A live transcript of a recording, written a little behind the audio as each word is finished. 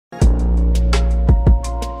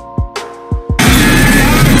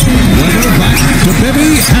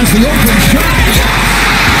has the open shot.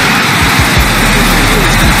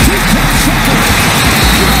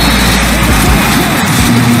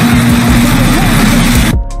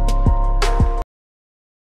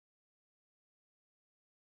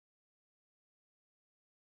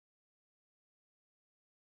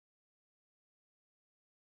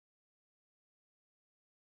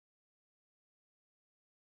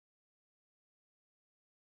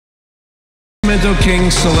 Sacramento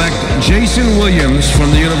Kings select Jason Williams from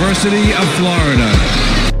the University of Florida.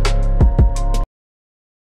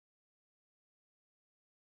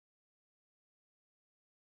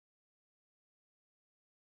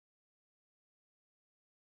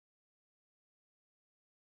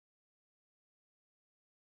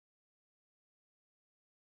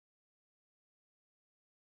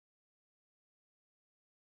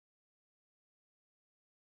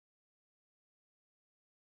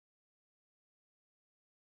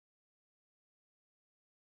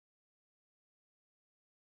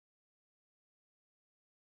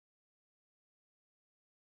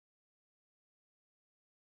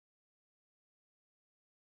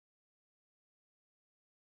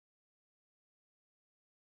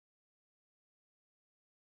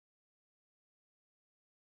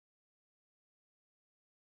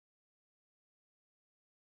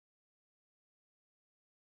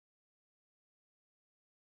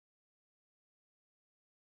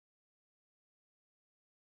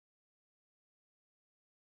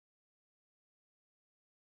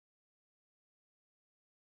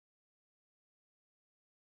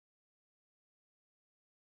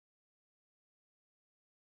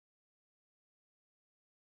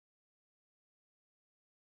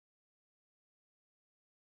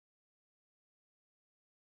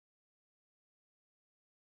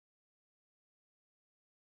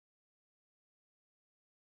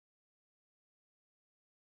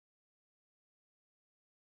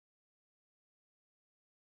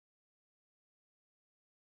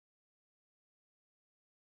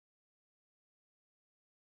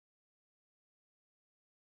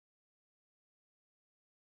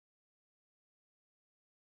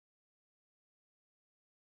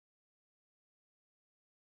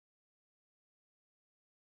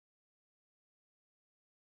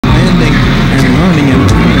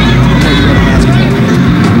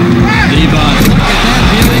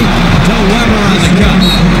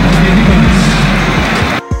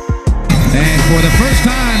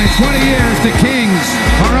 The Kings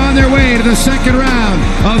are on their way to the second round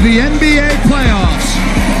of the NBA playoffs.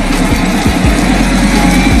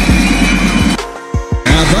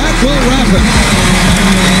 And that will wrap it.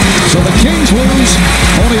 So the Kings lose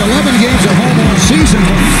only 11 games at home all season,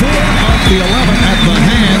 but 4 of the 11 at the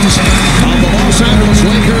hands of the Los Angeles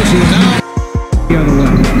Lakers, who now... The other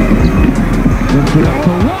way. Looks it up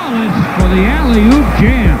to Wallace for the alley-oop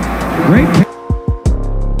jam. Great.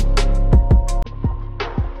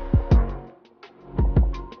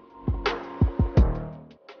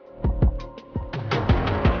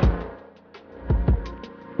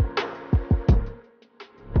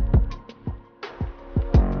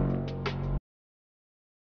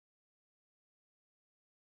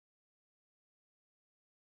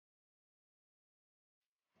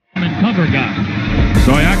 Cover guy.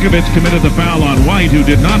 Stojakovic committed the foul on White, who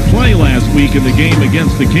did not play last week in the game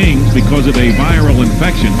against the Kings because of a viral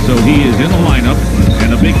infection. So he is in the lineup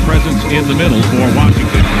and a big presence in the middle for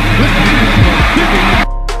Washington.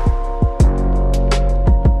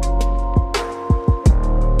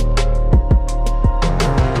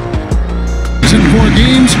 In 4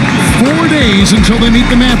 games, 4 days until they meet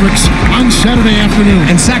the Mavericks on Saturday afternoon.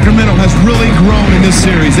 And Sacramento has really grown in this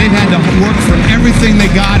series. They've had to work for everything they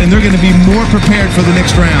got, and they're going to be more prepared for the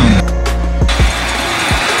next round.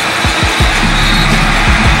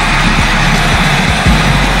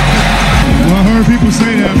 Well, I heard people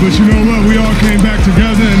say that, but you know what? We all came back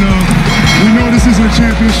together, and we know this isn't a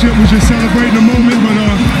championship. We're just celebrating the moment, but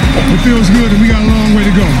it feels good, and we got a long way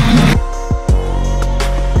to go.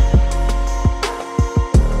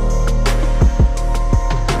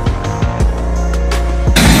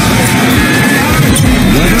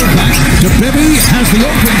 Bibby has the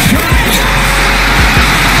open shot.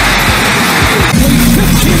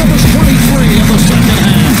 15 of his 23 in the second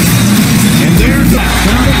half. And they're down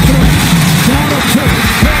to 3. Down to 2.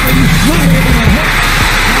 Bibby not able to hit.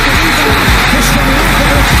 The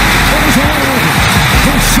Sacramento is all over.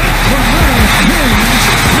 The Sacramento Kings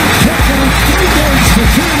have taken a 3 games to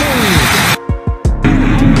 2 lead.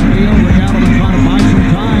 Ring out of the trying to buy some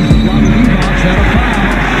time. Robbie Levox had a foul.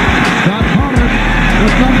 Got Hunter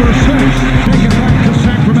with number 6. Take it back to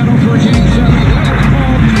Sacramento for game 7.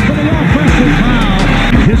 Called for the offensive foul.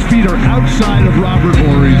 His feet are outside of Robert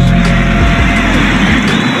Horry's.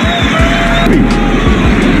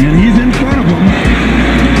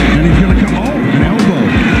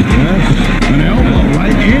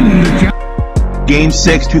 Game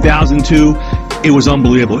 6, 2002. It was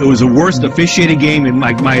unbelievable. It was the worst officiated game in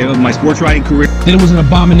my sports writing career. That it was an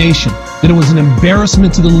abomination. That it was an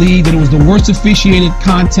embarrassment to the league. That it was the worst officiated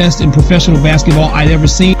contest in professional basketball I'd ever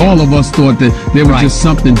seen. All of us thought that there was just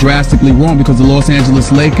something drastically wrong because the Los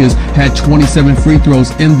Angeles Lakers had 27 free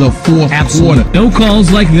throws in the fourth quarter. No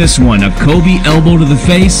calls like this one. A Kobe elbow to the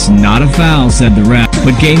face, not a foul, said the ref.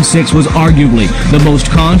 But Game 6 was arguably the most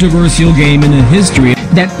controversial game in the history.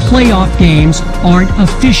 That playoff games aren't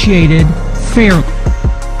officiated fairly.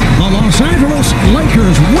 The Los Angeles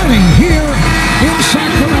Lakers winning here in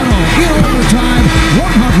Sacramento in overtime,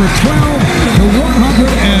 112 to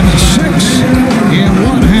 106 in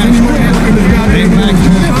one half. A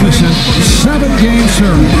magnificent 7-game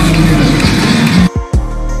series.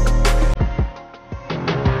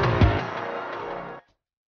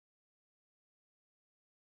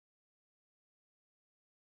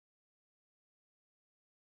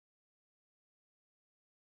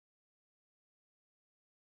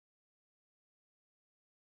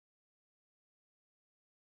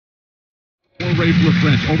 Ray for a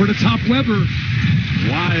French. Over to top Weber.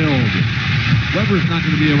 Wild. Weber's not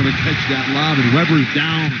going to be able to catch that lob, and Weber's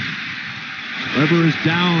down. Weber is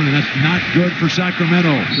down, and that's not good for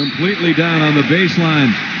Sacramento. Completely down on the baseline.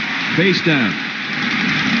 Face down.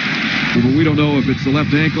 But we don't know if it's the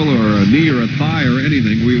left ankle or a knee or a thigh or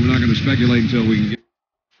anything. We're not going to speculate until we can get...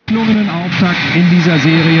 Gelungenen Auftakt in dieser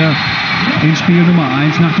Serie, in Spiel Nummer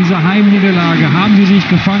 1. Nach dieser Heimniederlage haben sie sich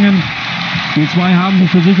gefangen. Die zwei haben sich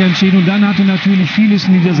für sich entschieden und dann hatte natürlich vieles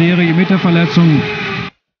in dieser Serie mit der Verletzung